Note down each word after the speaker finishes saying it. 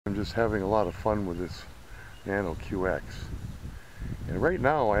I'm just having a lot of fun with this Nano QX. And right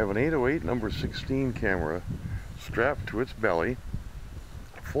now I have an 808 number 16 camera strapped to its belly,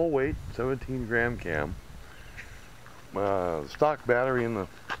 full weight 17 gram cam, stock battery in the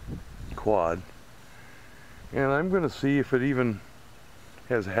quad, and I'm going to see if it even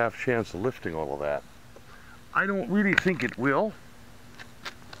has a half chance of lifting all of that. I don't really think it will,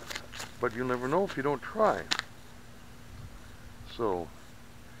 but you'll never know if you don't try. So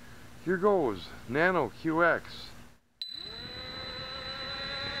here goes, Nano QX.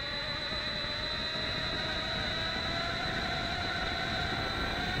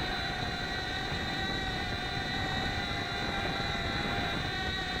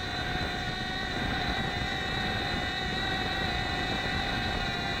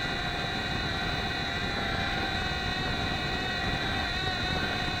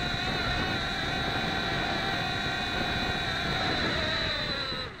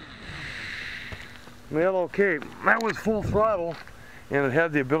 Well, okay, that was full throttle, and it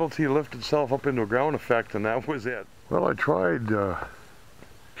had the ability to lift itself up into a ground effect, and that was it. Well, I tried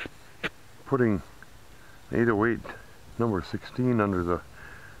putting 808 number 16 under the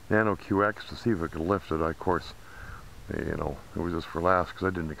Nano QX to see if it could lift it. Of course, you know, it was just for laughs because I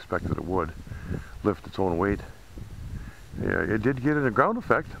didn't expect that it would lift its own weight. Yeah, it did get in a ground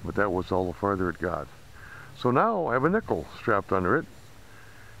effect, but that was all the farther it got. So now I have a nickel strapped under it.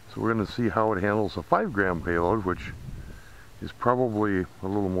 So we're going to see how it handles a 5 gram payload, which is probably a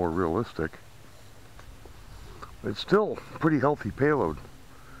little more realistic. It's still a pretty healthy payload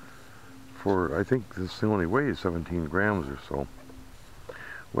for, I think this only weighs 17 grams or so.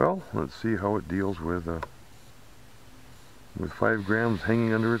 Well, let's see how it deals with 5 grams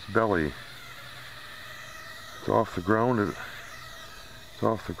hanging under its belly. It's off the ground at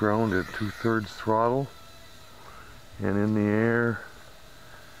 2/3 throttle, and in the air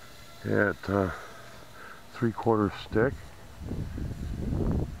at 3/4 stick.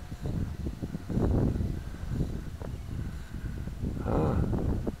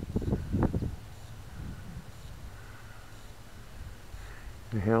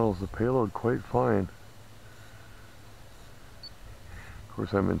 It handles the payload quite fine. Of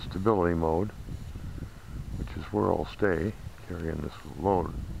course, I'm in stability mode, which is where I'll stay carrying this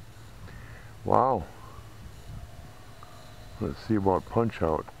load. Wow. Let's see about punch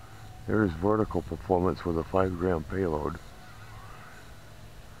out. There's vertical performance with a 5 gram payload.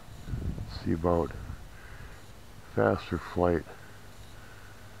 Let's see about faster flight.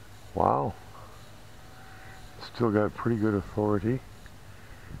 Wow. Still got pretty good authority,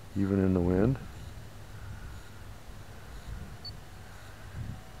 even in the wind.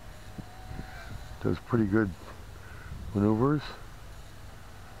 Does pretty good maneuvers.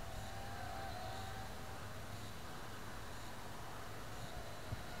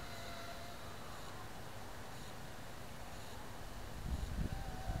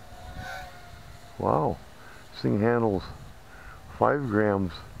 Wow, this thing handles 5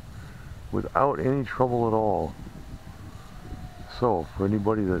 grams without any trouble at all. So for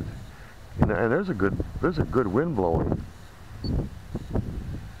anybody that, and there's a good wind blowing,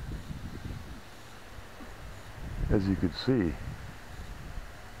 as you could see.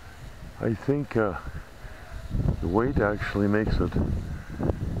 I think the weight actually makes it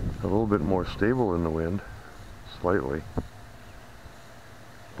a little bit more stable in the wind, slightly.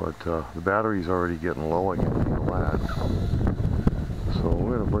 But the battery's already getting low, I can feel that. So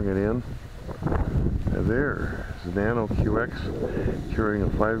we're going to bring it in. And there's the Nano QX carrying a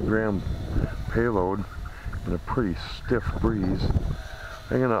 5 gram payload in a pretty stiff breeze.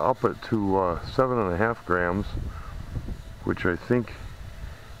 I'm going to up it to 7.5 grams, which I think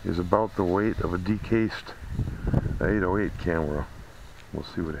is about the weight of a decased 808 camera. We'll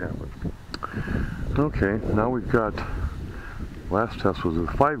see what happens. Okay, now we've got, last test was with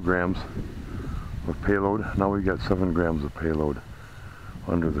 5 grams of payload. Now we've got 7 grams of payload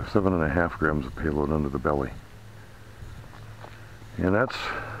under the 7.5 grams of payload under the belly. And that's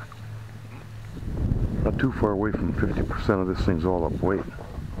not too far away from 50% of this thing's all up weight.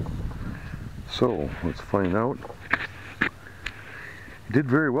 So let's find out. It did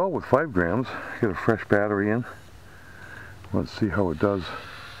very well with 5 grams. Get a fresh battery in. Let's see how it does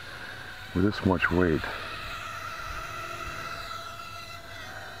with this much weight.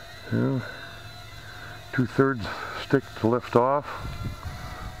 Yeah. 2/3 stick to lift off,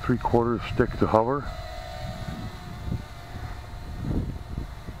 3/4 stick to hover.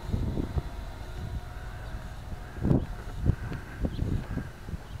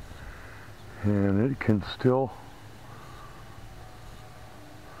 And it can still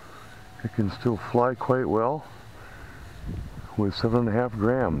fly quite well with 7.5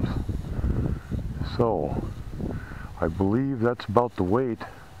 grams. So I believe that's about the weight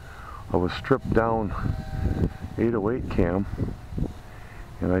of a stripped down 808 cam.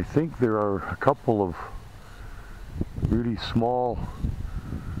 And I think there are a couple of really small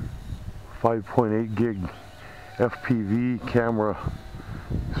 5.8 gig FPV camera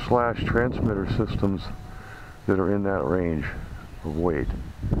 / transmitter systems that are in that range of weight.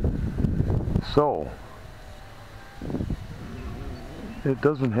 So it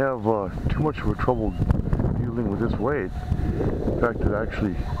doesn't have too much of a trouble dealing with this weight. In fact, it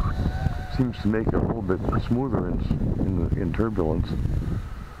actually seems to make it a little bit smoother in turbulence.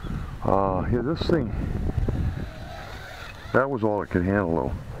 Yeah, this thing, that was all it could handle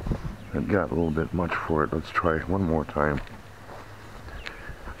though. It got a little bit much for it. Let's try it one more time.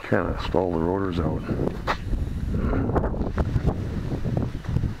 Kind of stall the rotors out.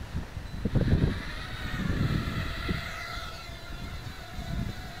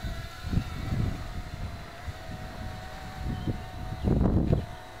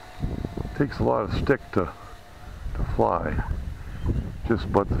 Takes a lot of stick to fly,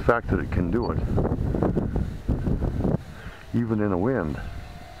 but the fact that it can do it, even in a wind.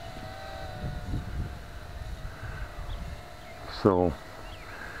 So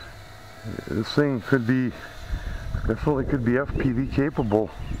this thing definitely could be FPV capable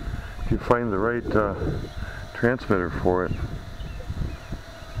if you find the right transmitter for it.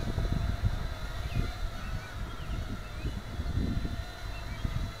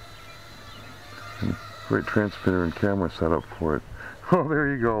 Great transmitter and camera setup for it. Oh, there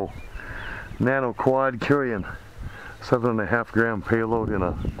you go. Nano quad carrying 7.5 gram payload in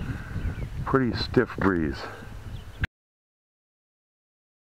a pretty stiff breeze.